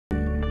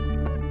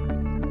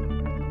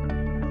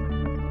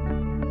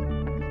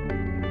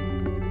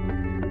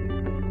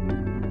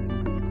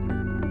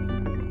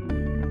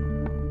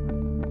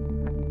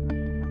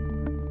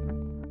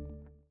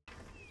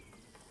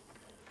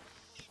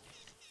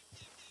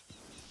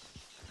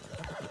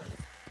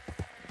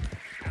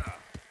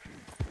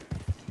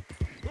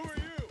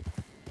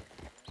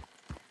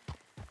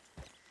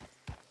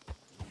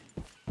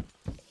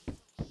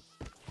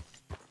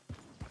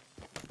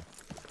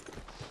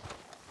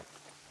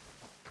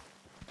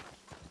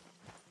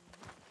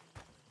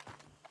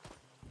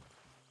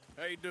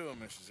How you doing,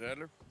 Mrs.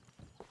 Adler?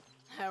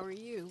 How are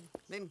you?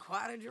 Been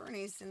quite a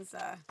journey since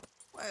I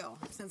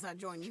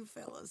joined you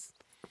fellas.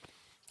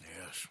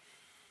 Yes.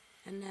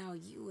 And now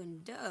you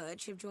and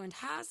Dutch have joined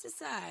high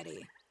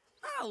society.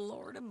 Oh,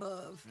 Lord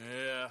above.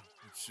 Yeah,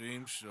 it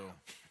seems so.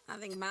 I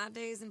think my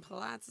days in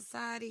polite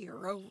society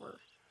are over.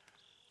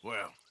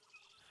 Well,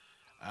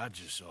 I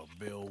just saw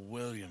Bill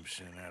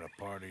Williamson at a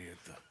party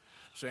at the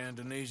San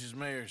Denise's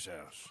mayor's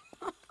house.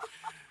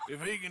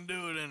 If he can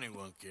do it,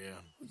 anyone can.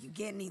 You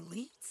get any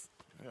leads?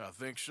 Yeah, I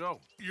think so.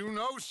 You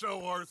know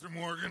so, Arthur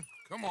Morgan.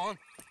 Come on,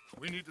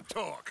 we need to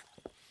talk.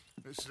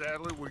 Mrs.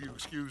 Adler, will you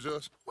excuse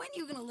us? When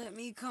you gonna let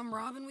me come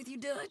robbing with you,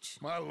 Dutch?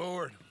 My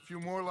lord, a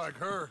few more like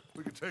her,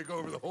 we could take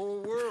over the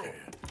whole world.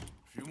 Yeah.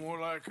 A few more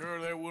like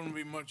her, there wouldn't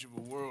be much of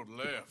a world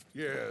left.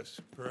 Yes,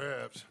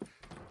 perhaps.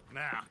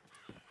 Now,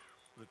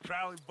 the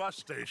trolley bus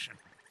station.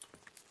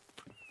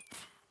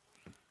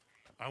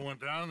 I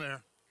went down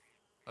there.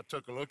 I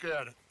took a look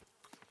at it.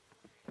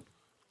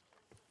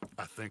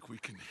 I think we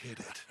can hit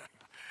it.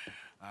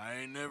 I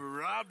ain't never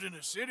robbed in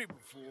a city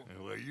before.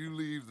 Well, you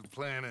leave the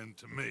planning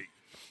to me.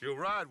 You'll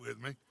ride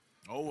with me.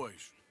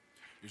 Always.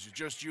 Is it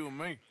just you and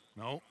me?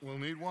 No, we'll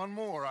need one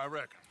more, I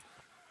reckon.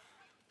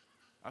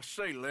 I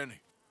say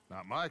Lenny.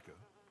 Not Micah.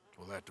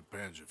 Well, that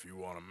depends if you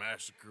want a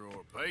massacre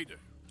or a payday.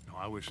 No,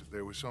 I wish that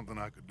there was something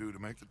I could do to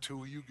make the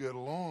two of you get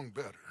along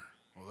better.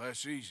 Well,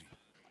 that's easy.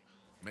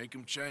 Make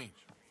them change.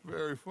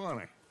 Very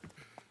funny.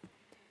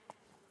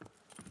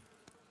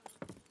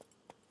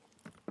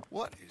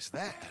 What is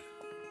that?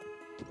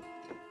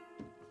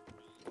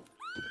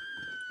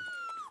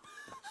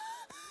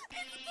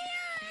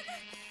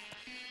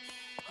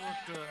 What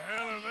the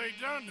hell have they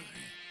done to me?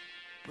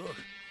 Look,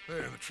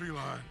 there in the tree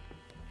line.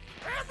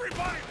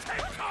 Everybody take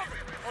cover!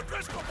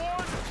 O'Driscoll boys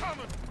are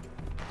coming!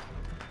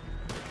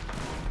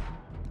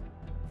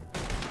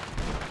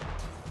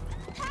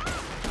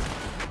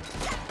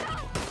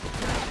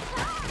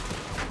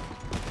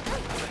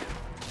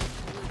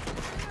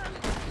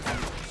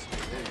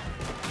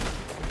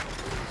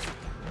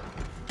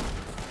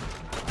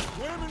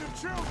 Women and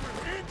children,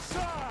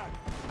 inside!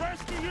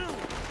 Rest of you,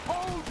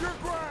 hold your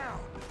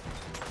ground!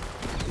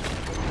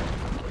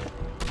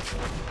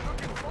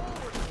 Looking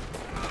forward!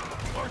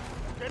 Arthur,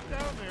 get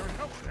down there and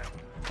help them.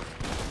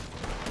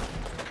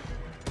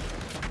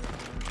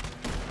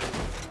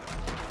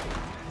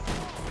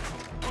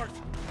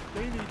 Arthur,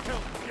 they need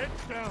help. Get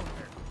down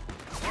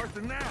there.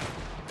 Arthur, now!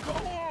 Go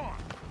on!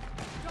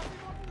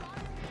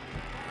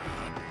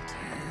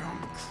 Damn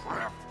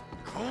crap.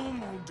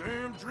 Come on,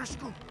 damn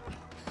Driscoll.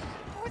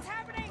 What's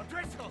happening?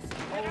 Driscoll's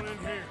hold in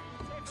here.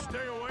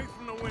 Stay away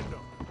from the window.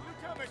 You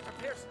tell Mr.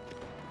 Pearson.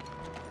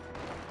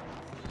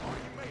 Oh,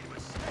 you made a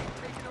mistake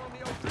taking on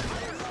the old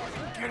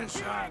Driscoll. Get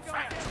inside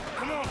fast.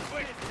 Come on,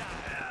 quick.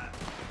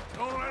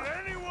 Don't let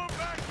anyone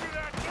back through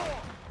that door.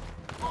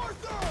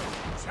 Arthur!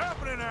 What's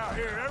happening out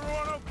here?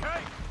 Everyone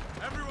okay?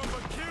 Everyone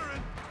but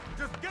Kieran,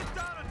 just get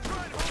down and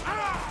try to...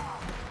 Ah!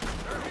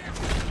 They're here.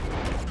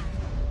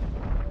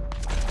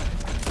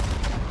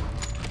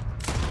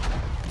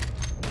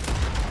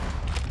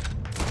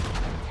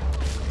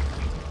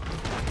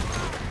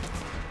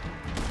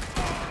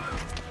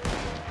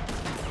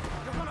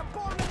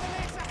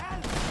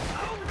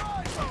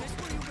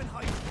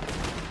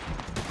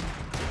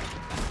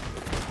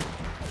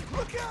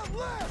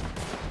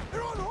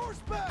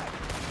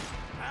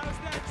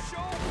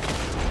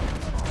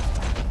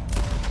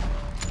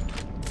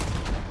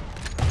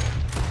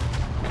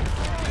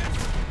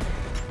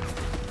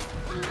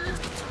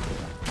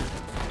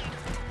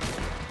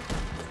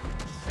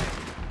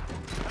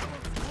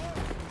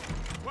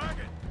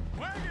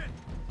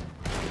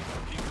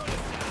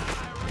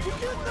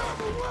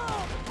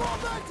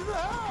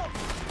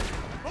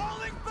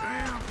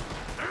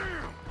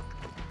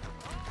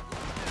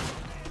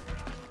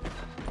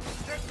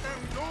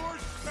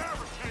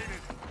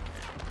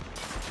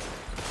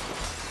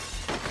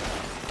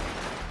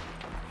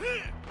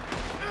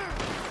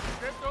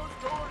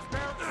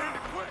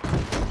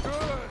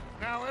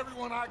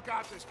 I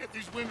got this. Get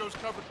these windows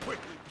covered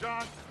quickly.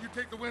 John, you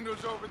take the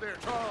windows over there.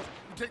 Charles,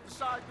 you take the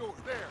side doors.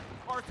 There.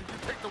 Arthur, you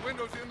take the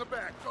windows in the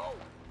back. Go.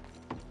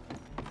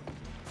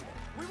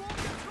 We won't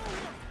get through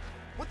here.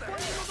 What the hell?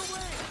 Out of the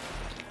way.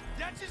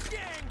 Dutch's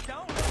gang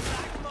don't look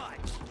like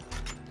much.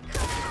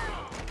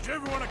 Is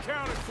everyone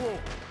accounted for?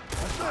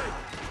 I say.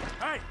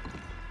 Hey,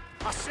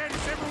 I said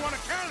is everyone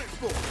accounted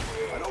for?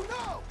 I don't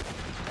know.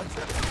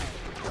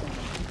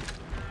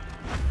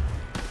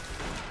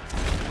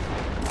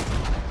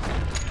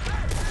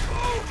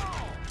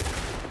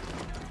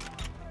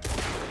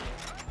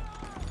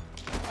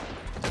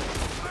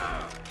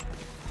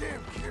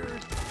 Damn,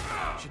 Kieran.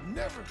 Should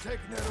never have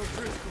taken that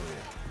O'Driscoll in.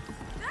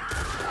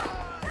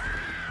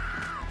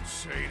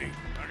 Sadie,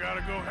 I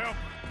gotta go help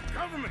her.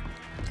 Cover me.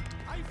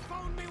 I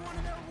found me one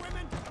of their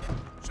women.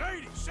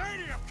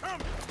 Sadie, I'm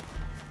coming.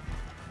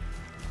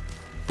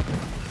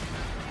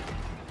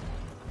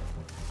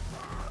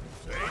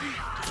 Sadie?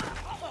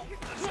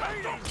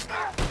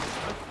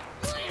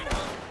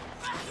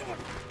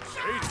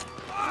 Sadie!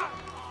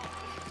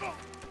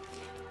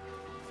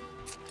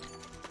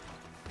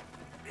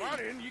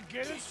 in, you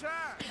get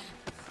inside.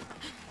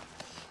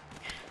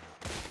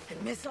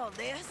 And miss all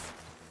this?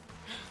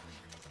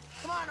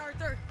 Come on,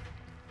 Arthur.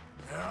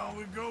 Now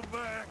we go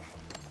back.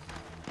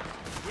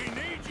 We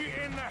need you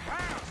in the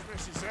house,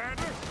 Mrs.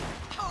 Adler.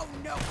 Oh,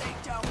 no, they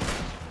don't.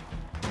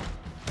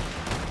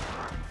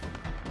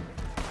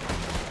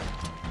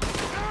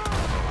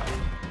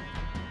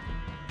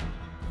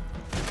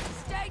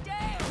 Stay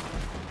down.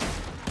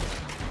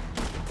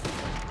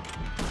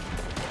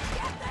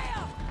 Get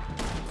there.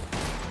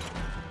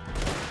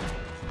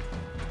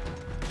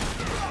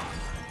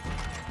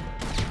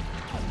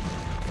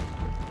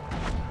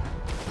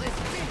 Let's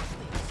finish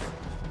this.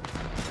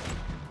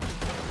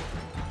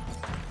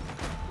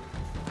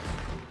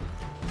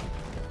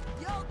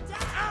 You'll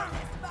die in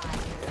this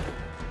fight.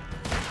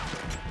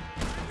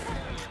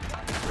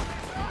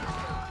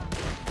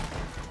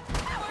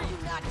 How are you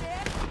not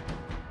dead?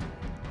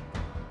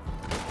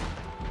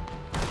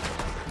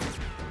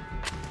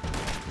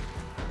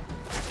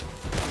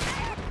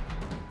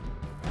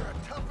 You're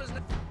tough as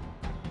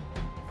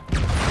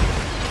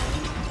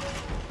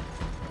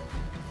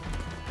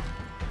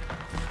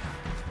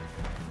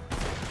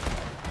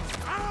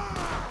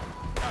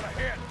Got a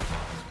hit.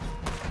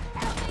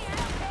 Help me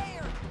out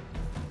there!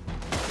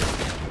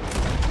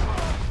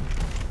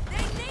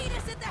 They need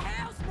us at the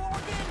house,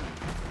 Morgan!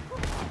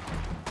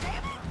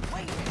 Damn it!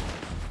 Wait a minute!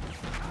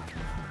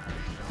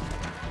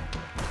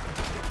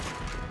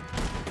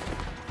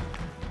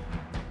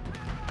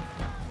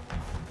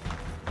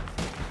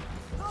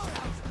 Oh,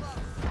 that was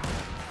close!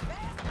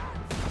 Bastards!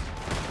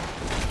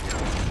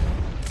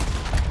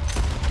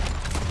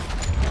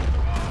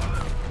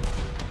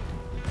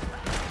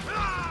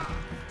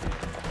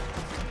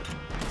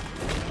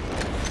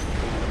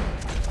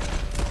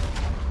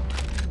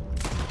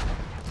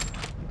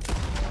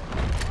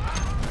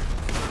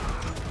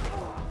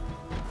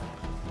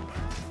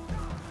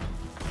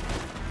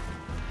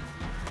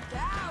 Die,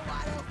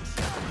 why don't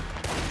you?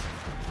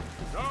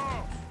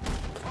 Charles.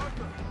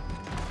 Arthur.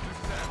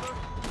 Mrs. Adler.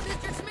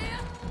 Mr.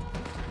 Smith?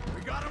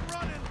 We got him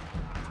running.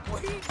 We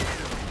do!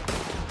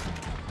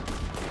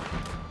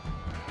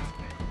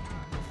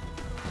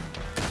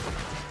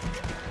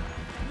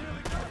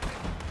 Nearly got it.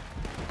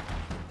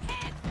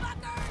 Head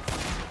fuckers!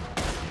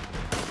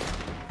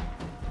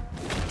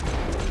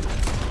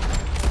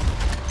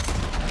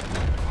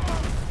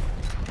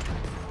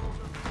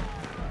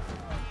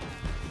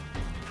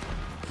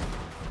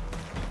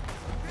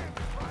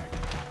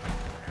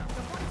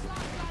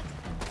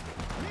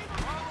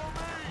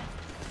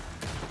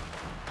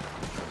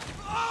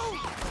 Follow me.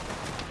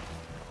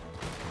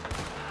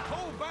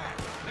 Hold back.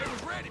 They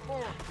was ready for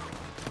him.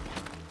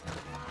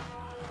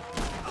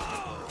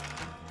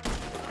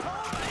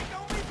 Tom ain't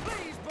gonna be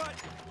pleased, but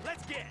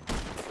let's get.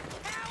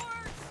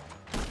 Cowards!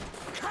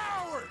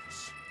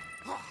 cowards!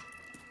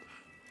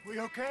 We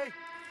okay?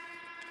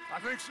 I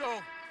think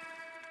so.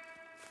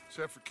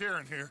 Except for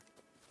Karen here.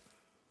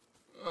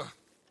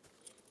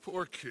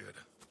 Poor kid.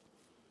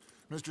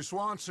 Mr.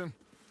 Swanson,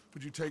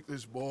 would you take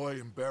this boy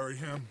and bury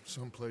him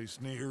someplace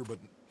near, but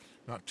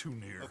not too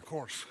near? Of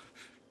course.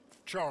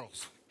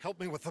 Charles, help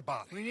me with the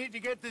body. We need to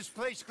get this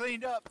place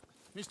cleaned up.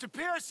 Mr.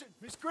 Pearson,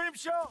 Miss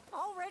Grimshaw.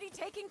 Already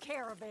taking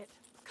care of it.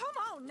 Come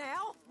on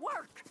now,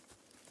 work.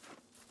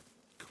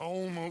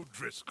 Colm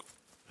O'Driscoll.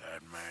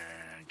 That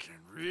man can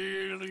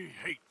really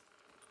hate.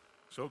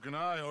 So can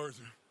I,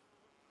 Arthur.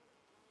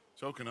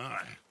 So can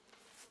I.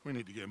 We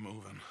need to get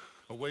moving.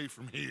 Away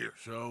from here.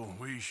 So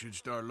we should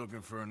start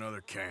looking for another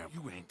camp.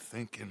 You ain't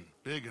thinking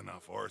big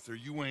enough, Arthur.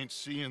 You ain't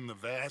seeing the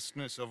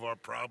vastness of our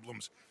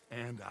problems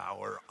and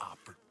our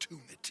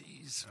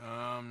opportunities.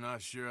 I'm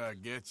not sure I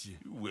get you.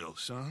 You will,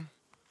 son.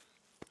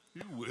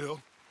 You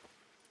will.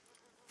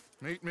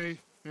 Meet me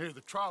near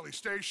the trolley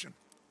station.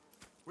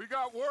 We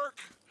got work.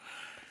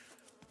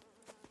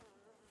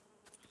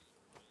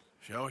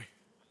 Shall we?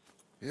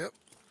 Yep.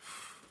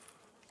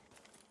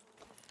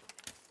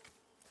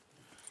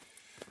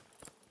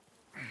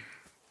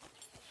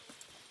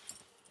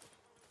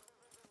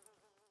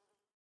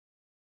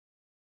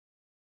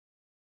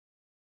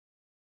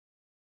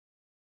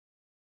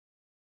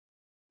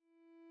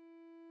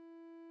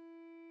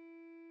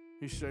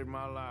 He saved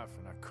my life,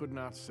 and I could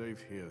not save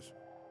his.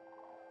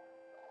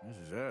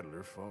 Mrs.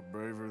 Adler fought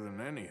braver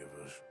than any of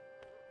us.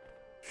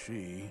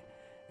 She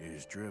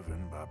is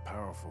driven by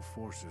powerful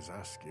forces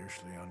I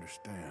scarcely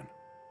understand.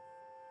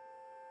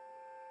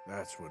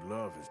 That's what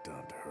love has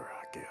done to her,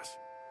 I guess.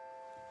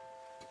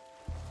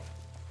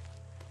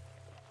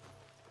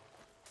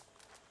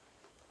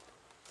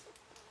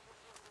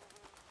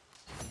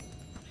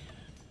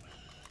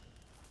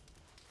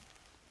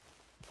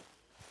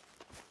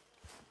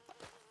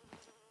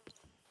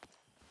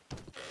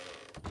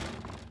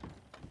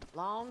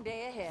 Long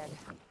day ahead.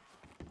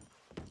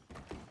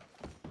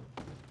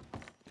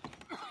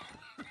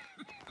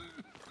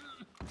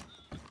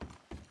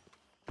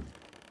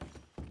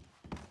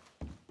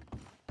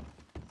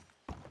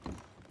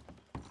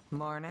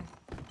 Morning.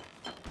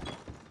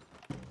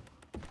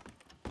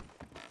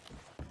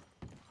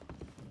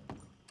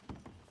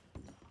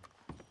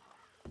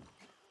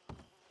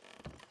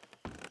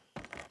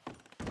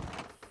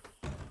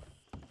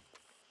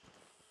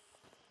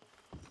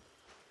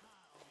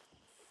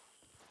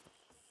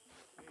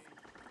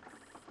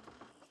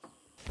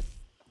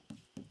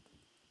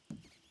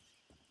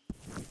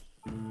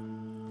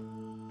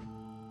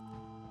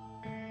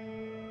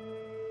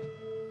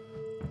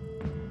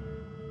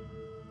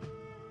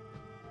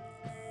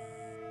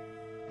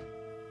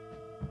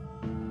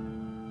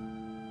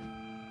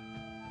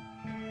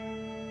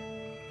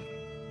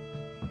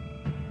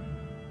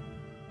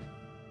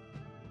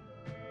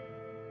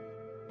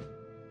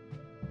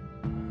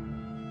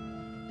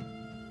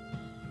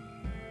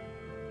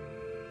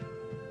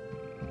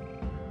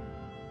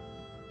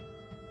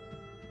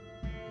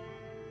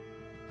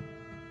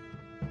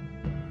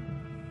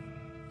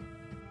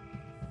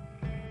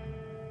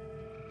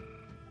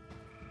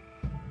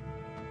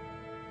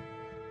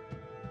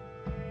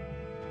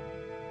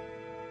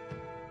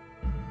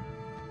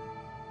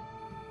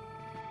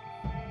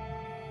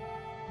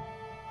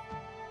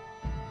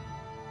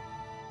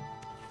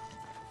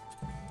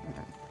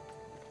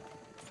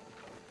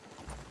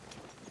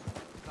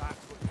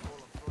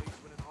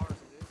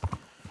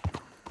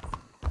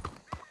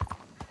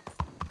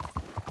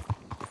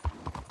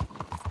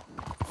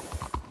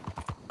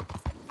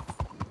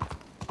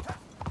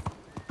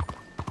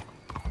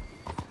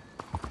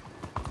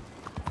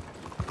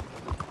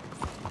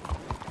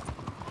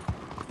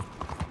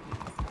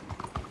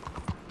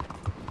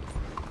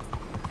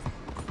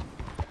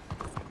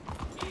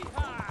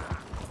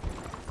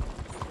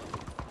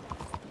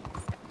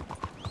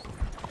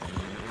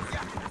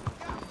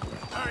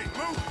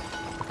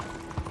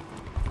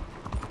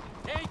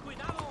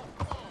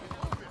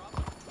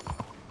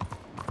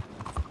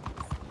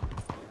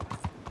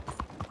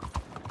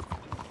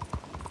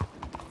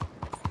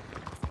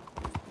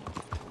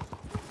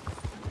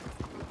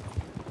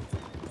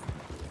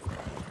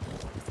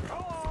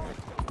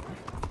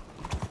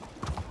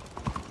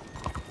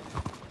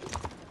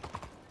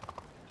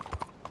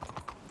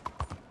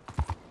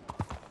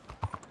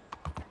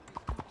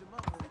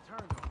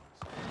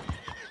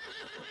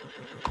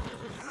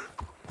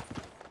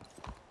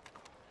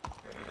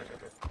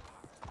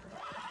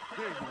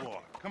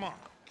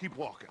 Keep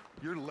walking.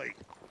 You're late.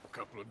 A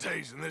couple of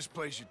days in this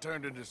place, you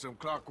turned into some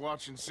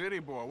clock-watching city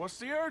boy. What's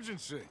the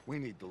urgency? We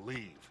need to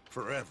leave.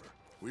 Forever.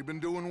 We've been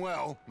doing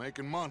well,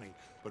 making money,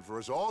 but for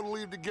us all to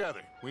leave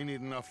together, we need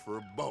enough for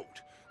a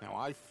boat. Now,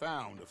 I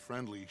found a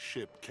friendly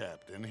ship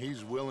captain.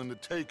 He's willing to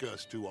take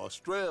us to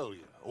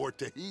Australia or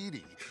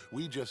Tahiti.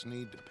 We just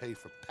need to pay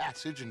for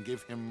passage and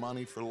give him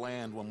money for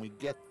land when we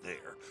get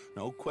there.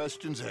 No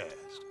questions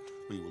asked.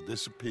 We will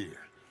disappear,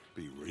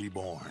 be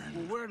reborn.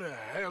 Well, where the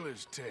hell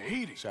is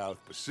Tahiti? South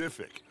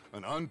Pacific,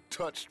 an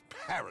untouched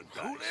paradise.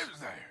 Who lives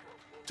there?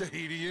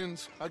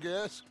 Tahitians, I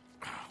guess.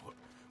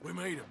 We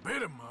made a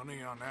bit of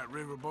money on that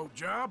riverboat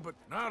job, but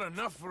not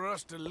enough for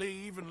us to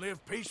leave and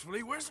live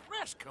peacefully. Where's the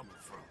rest coming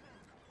from?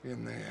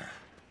 In there.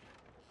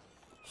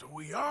 So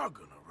we are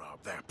gonna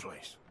rob that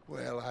place.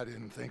 Well, I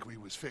didn't think we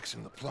was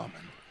fixing the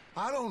plumbing.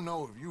 I don't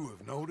know if you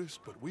have noticed,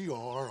 but we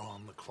are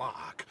on the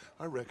clock.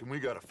 I reckon we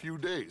got a few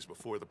days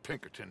before the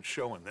Pinkertons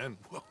show, and then,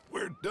 well,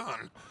 we're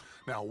done.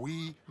 Now,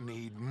 we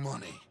need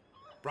money.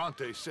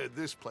 Bronte said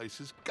this place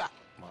has got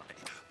money.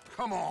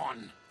 Come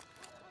on.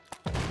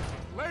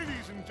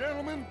 Ladies and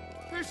gentlemen,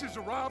 this is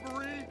a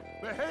robbery.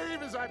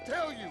 Behave as I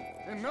tell you,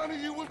 and none of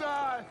you will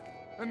die.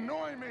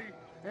 Annoy me,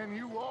 and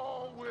you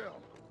all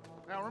will.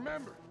 Now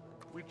remember,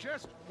 we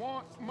just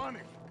want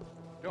money.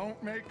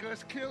 Don't make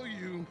us kill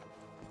you.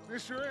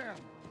 Mr. M,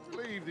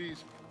 leave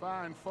these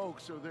fine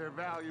folks or their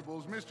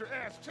valuables. Mr.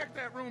 S, check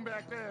that room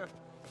back there.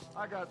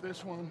 I got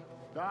this one.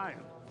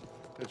 Dying.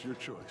 That's your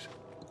choice,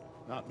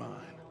 not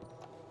mine.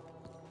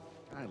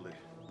 Kindly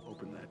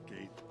open that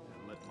gate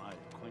and let my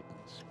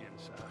acquaintance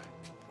inside.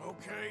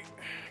 Okay,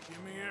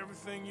 give me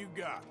everything you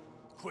got.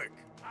 Quick.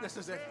 This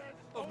is it.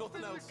 Oh,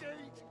 nothing else. Open the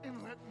gate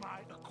and let my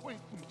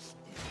acquaintance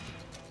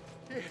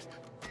in. Yes,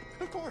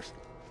 of course.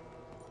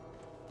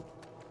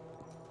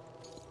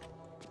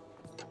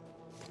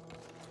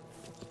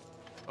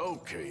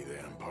 Okay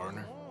then,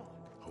 partner.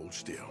 Hold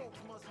still. Folks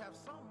must have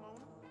something on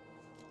them.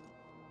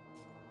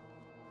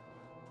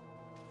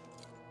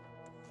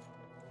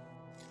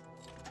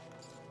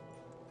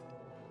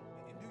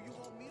 Do you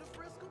want me to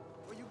frisk them,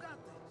 or you got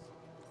this?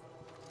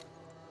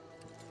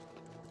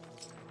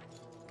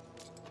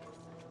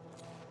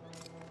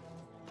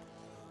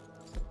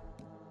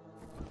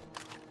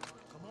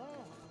 Come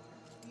on.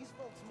 These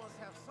folks must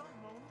have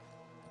something on them.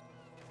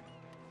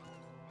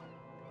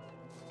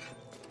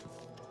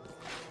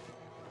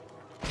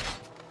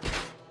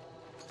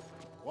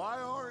 Why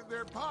aren't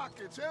their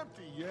pockets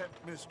empty yet,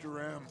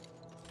 Mr. M?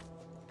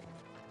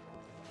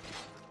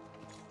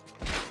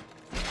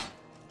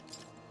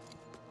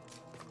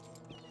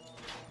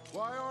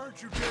 Why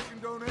aren't you taking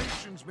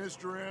donations,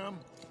 Mr. M?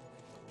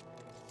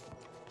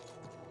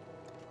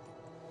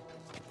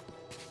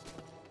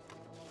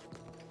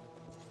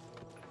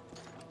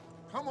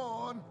 Come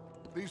on.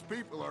 These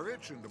people are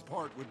itching to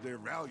part with their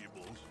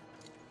valuables.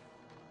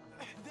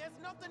 There's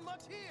nothing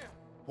much here.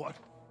 What?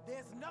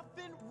 There's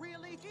nothing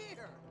really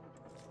here.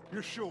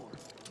 You're sure?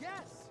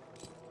 Yes.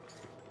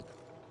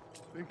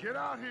 Then get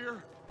out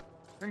here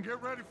and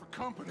get ready for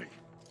company.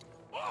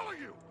 All of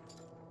you!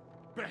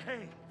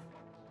 Behave.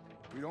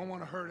 We don't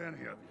want to hurt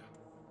any of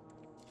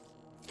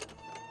you.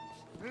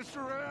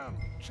 Mr. M,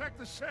 check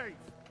the safe.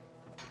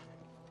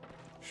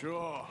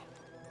 Sure.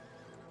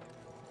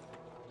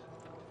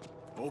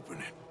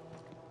 Open it.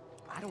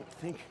 I don't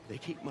think they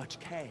keep much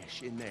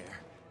cash in there.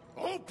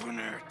 Open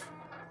it!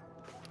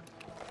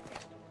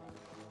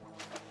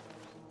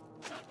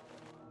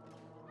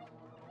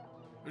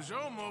 There's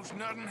almost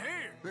nothing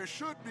here. There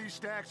should be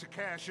stacks of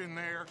cash in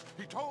there.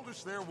 He told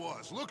us there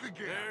was. Look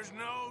again. There's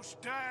no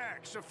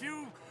stacks. A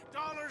few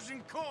dollars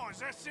in coins,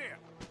 that's it.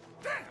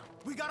 Damn!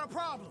 We got a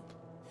problem.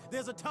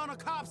 There's a ton of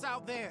cops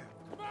out there.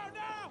 Come on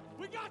now!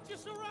 We got you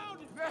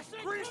surrounded! That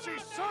greasy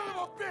son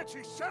of a bitch!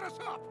 He set us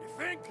up! You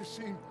think? It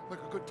seemed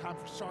like a good time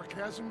for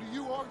sarcasm to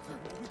you, Arthur.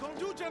 What we gonna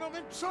do,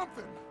 gentlemen?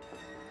 Something!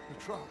 The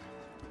trolley.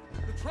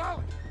 The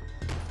trolley!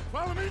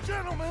 Follow me,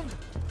 gentlemen!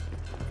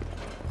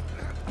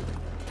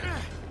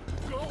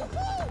 Go!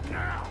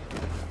 Now!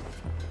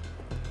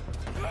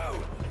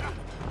 Go!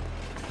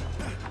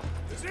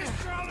 Does this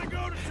trolley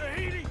go to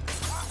Tahiti?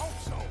 I hope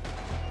so!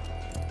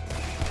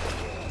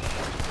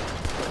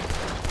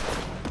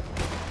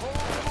 Hold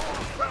them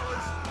on,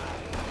 fellas!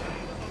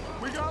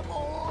 We got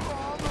more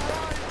on the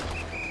right!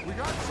 We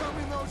got some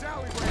in those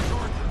alleyways,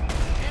 Arthur!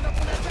 End up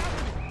on that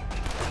balcony.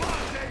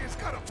 Monday has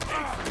got to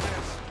pay for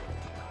this!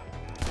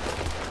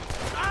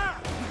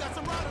 We got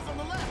some riders on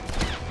the left.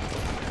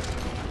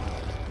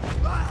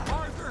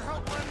 Arthur,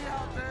 help Lenny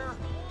out there!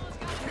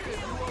 Kid,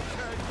 you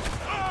okay?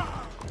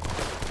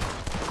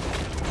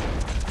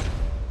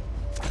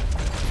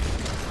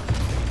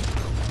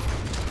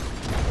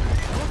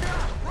 Look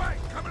out! Right,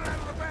 coming out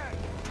of the back!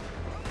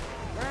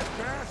 That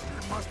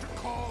bastard must have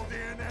called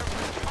in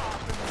every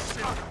cop in the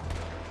city.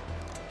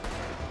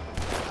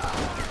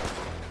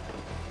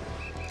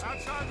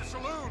 Outside the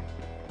saloon.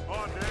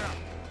 Oh,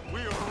 damn. We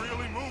are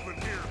really moving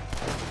here.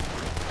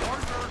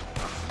 Arthur,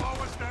 slow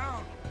us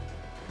down.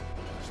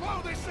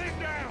 Slow this thing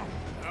down.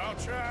 I'll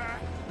try.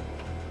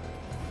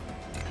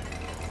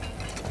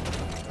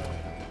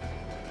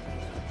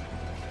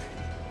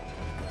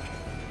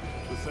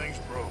 thing's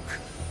broke.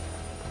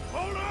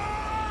 Hold on!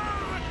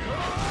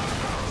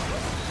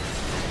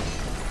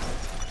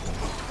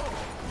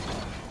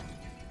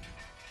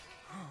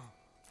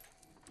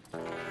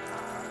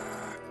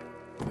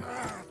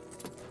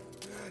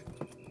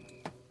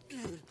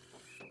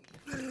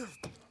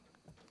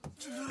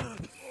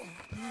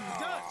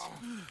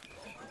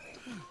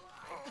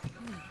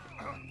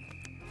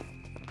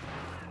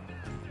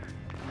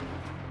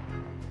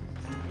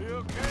 You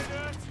okay,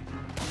 Dutch?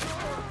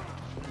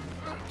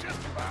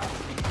 Just about.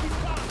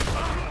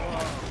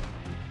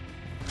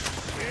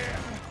 Yeah.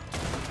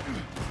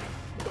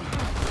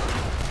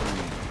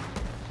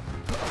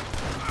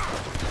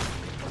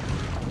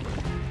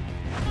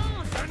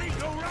 Sonny,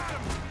 go ride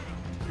him.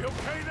 You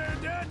okay there,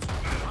 Dutch?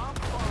 I'm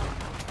fine.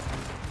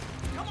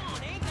 Come on,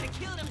 they ain't gonna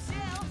kill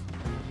themselves.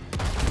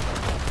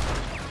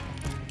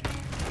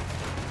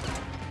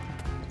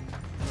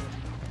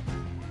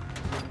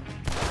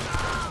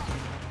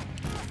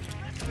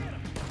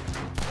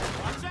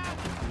 Watch out!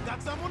 Got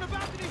someone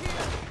about to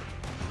here!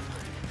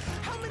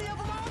 How many of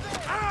them are there?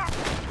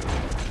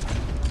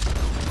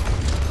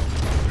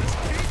 Just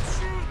keep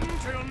shooting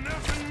till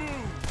nothing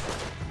moves.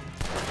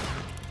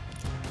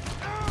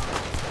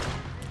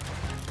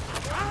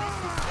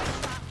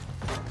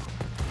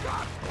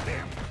 God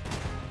damn it.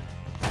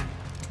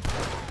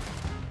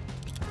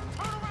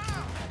 Turn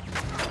around!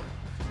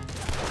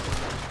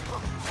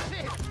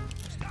 Shit!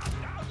 Stop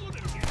dodging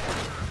again.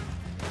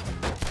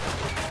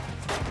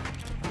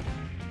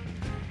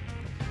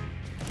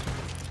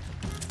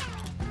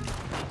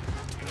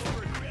 You'll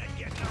regret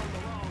getting on the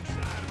wrong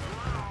side of the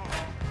law.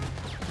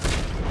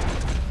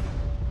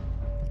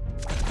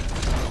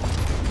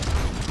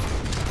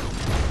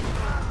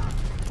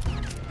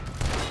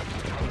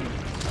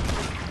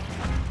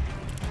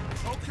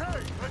 Okay,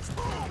 let's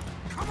move.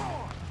 Come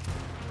on.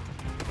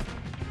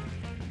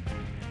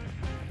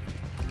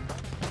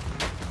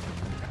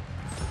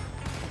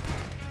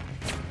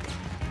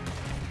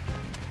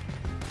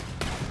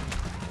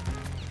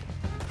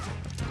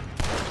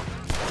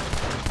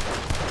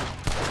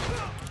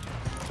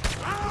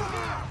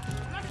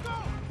 Let's go!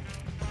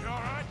 You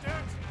all right,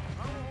 Dutch?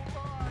 I'm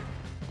all right.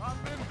 I've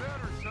been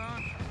better,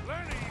 son.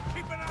 Lenny,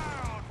 keep an eye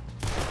on.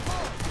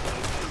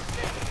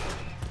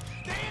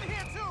 Stay in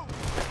here, too!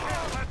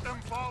 Can't let them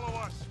follow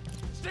us.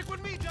 Stick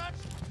with me, Dutch.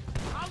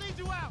 I'll lead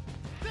you out.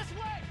 This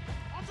way!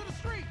 Onto the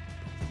street!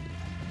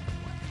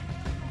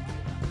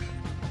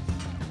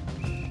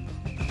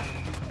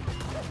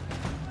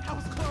 That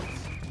was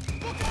close.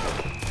 Look out!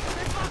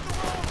 They blocked the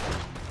road!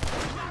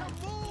 You gotta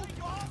move,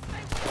 y'all!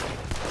 Stay with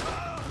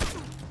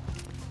me!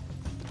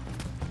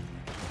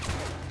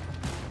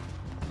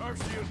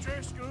 Mercy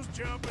O'Driscoll's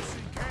jump us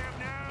in camp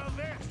now.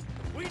 This.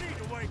 We need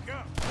to wake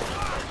up.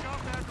 Wake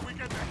up after we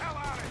get the hell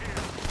out of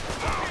here.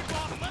 Okay,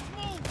 boss, let's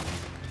move!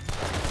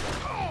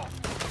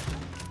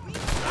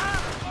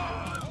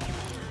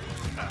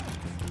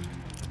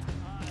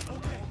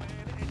 Okay,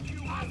 and you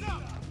eyes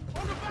up!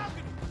 On the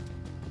balcony!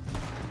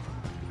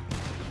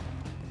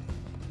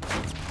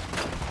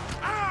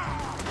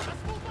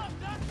 Let's move up,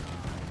 Dutch!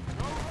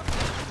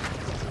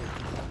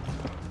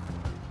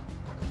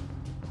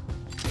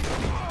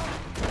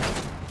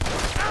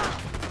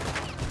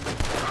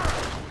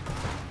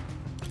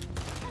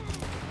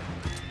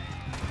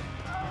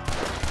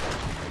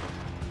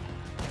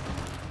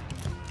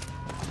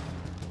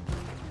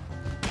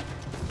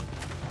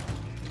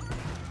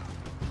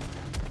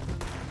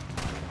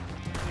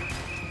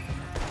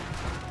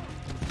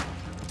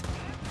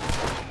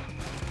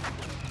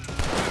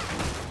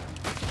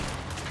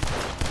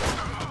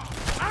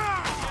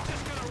 You're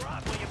just gonna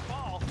rot when you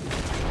fall.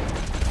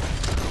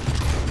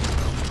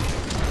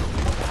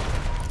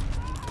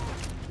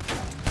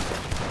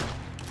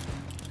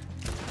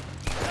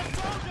 Let's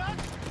go,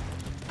 Dutch!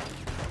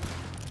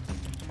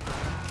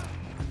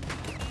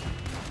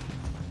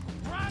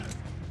 Riders,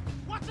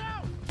 watch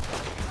out!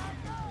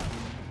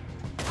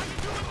 How you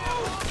doing there,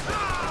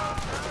 boss?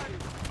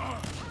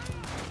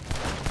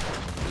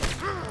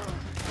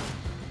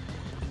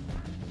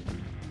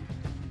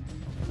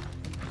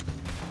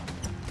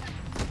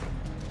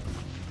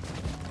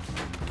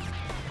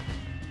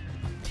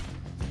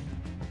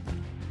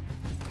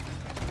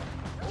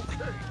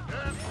 Okay,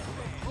 Dad.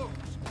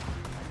 Close.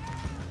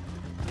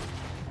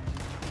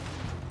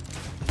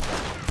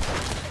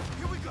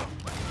 Here we go!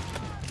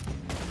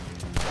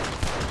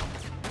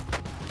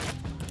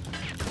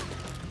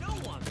 No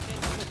one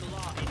messes with the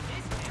law in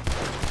this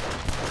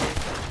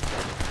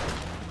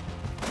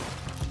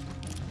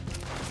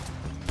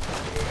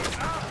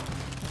town.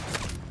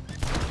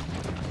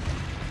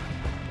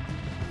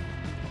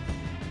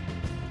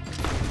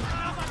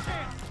 Now's our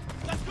chance!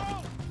 Let's go!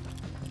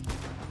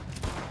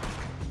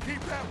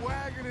 Keep that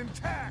wagon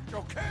intact,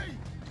 okay?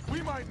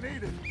 We might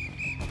need it.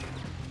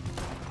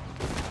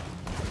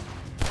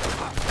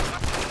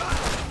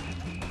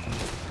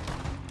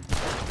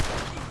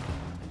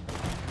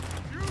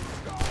 You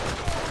don't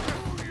know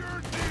who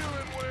you're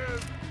dealing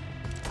with.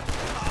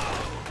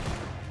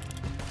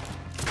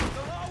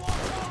 The law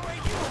won't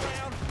tolerate you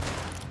around.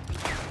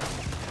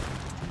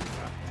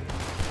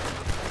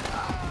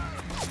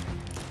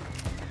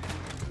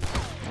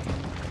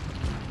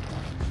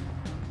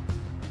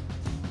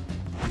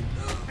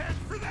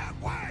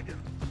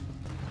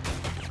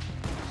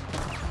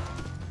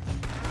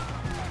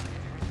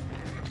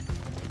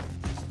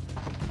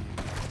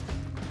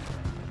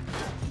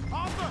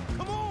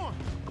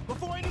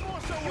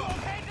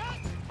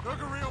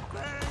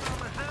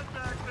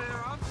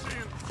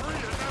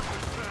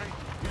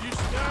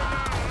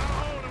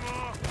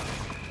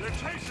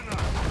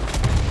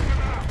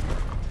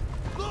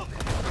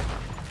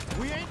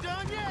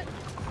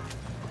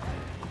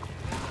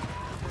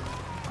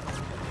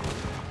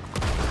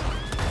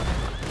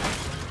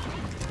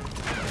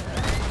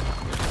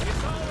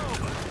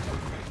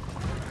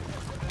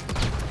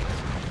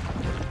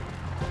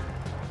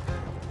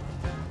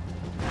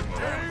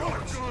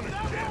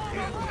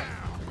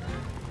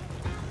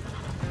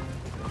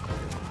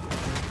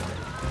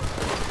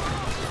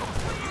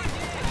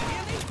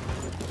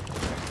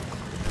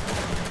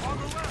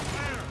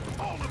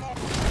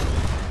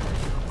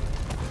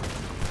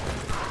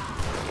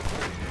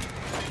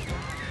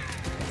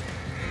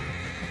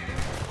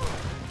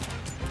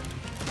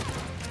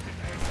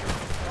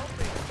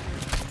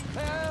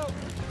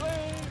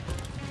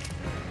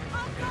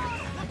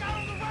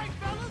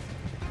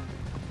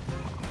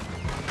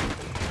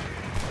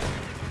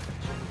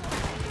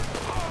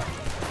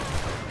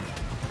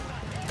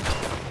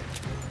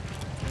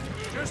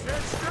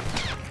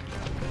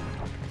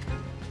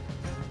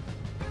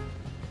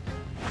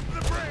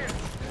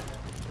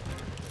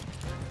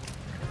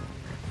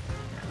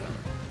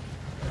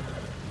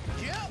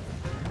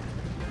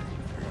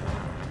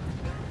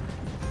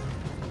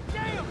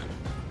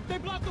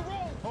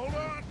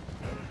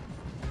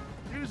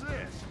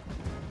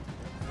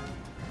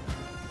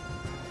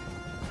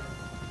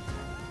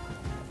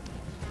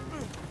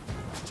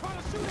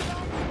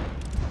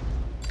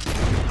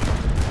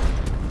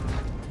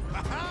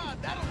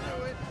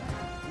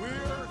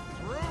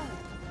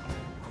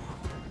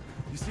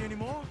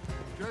 more?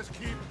 Just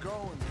keep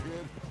going,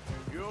 kid.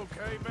 You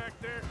okay back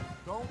there?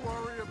 Don't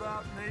worry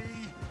about me.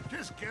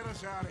 Just get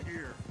us out of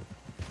here.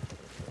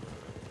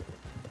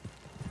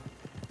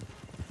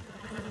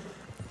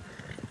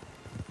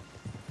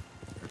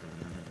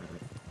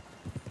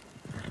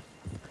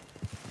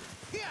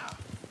 Yeah!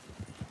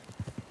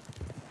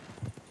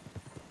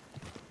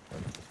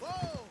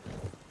 Whoa!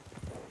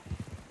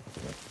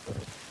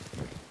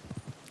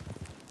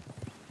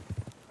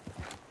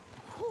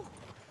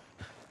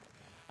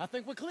 I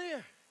think we're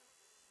clear.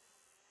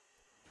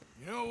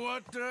 You know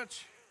what,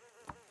 Dutch?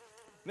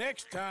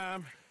 Next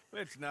time,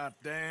 let's not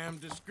damn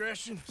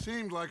discretion.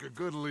 Seemed like a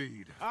good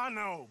lead. I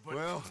know, but...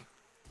 Well,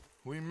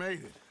 we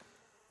made it.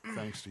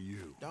 Thanks to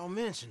you. Don't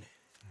mention it.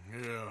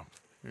 Yeah.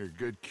 You're a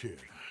good kid.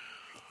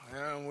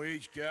 And we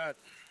each got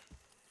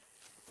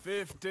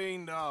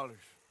 $15.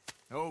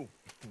 Oh,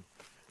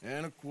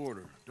 and a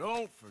quarter.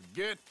 Don't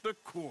forget the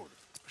quarter.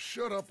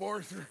 Shut up,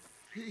 Arthur.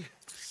 He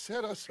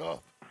set us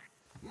up.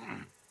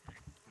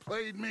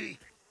 Played me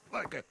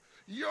like a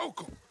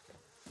yokel.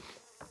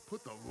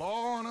 Put the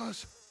law on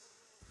us.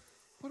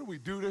 What did we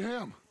do to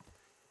him?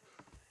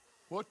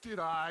 What did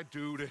I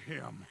do to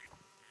him?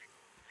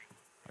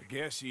 I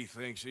guess he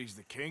thinks he's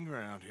the king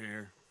around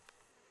here.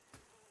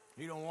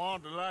 He don't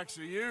want the likes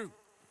of you.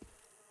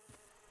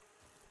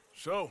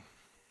 So,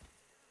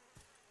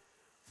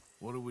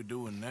 what are we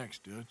doing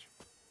next, Dutch?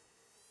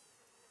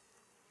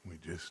 We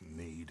just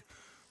need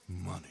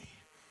money.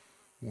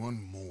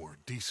 One more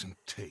decent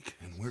take,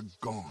 and we're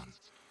gone.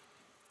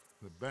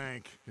 The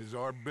bank is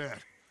our bet.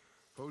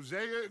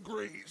 Hosea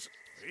agrees.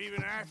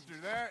 Even after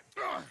that?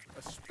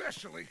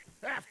 Especially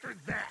after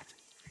that.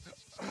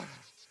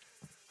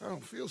 I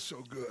don't feel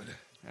so good.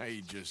 Now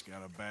you just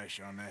got a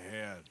bash on the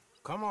head.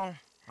 Come on.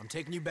 I'm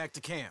taking you back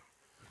to camp.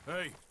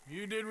 Hey,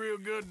 you did real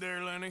good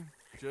there, Lenny.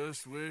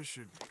 Just wish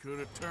it could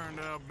have turned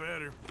out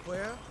better.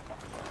 Well,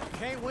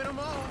 can't win them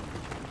all.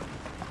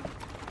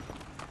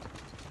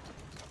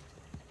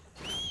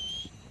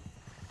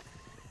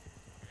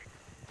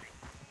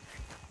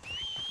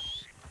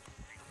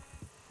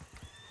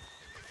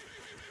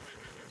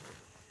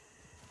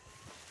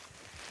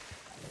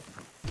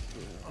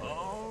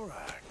 All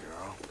right,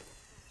 girl.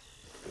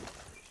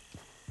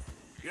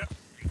 Yep.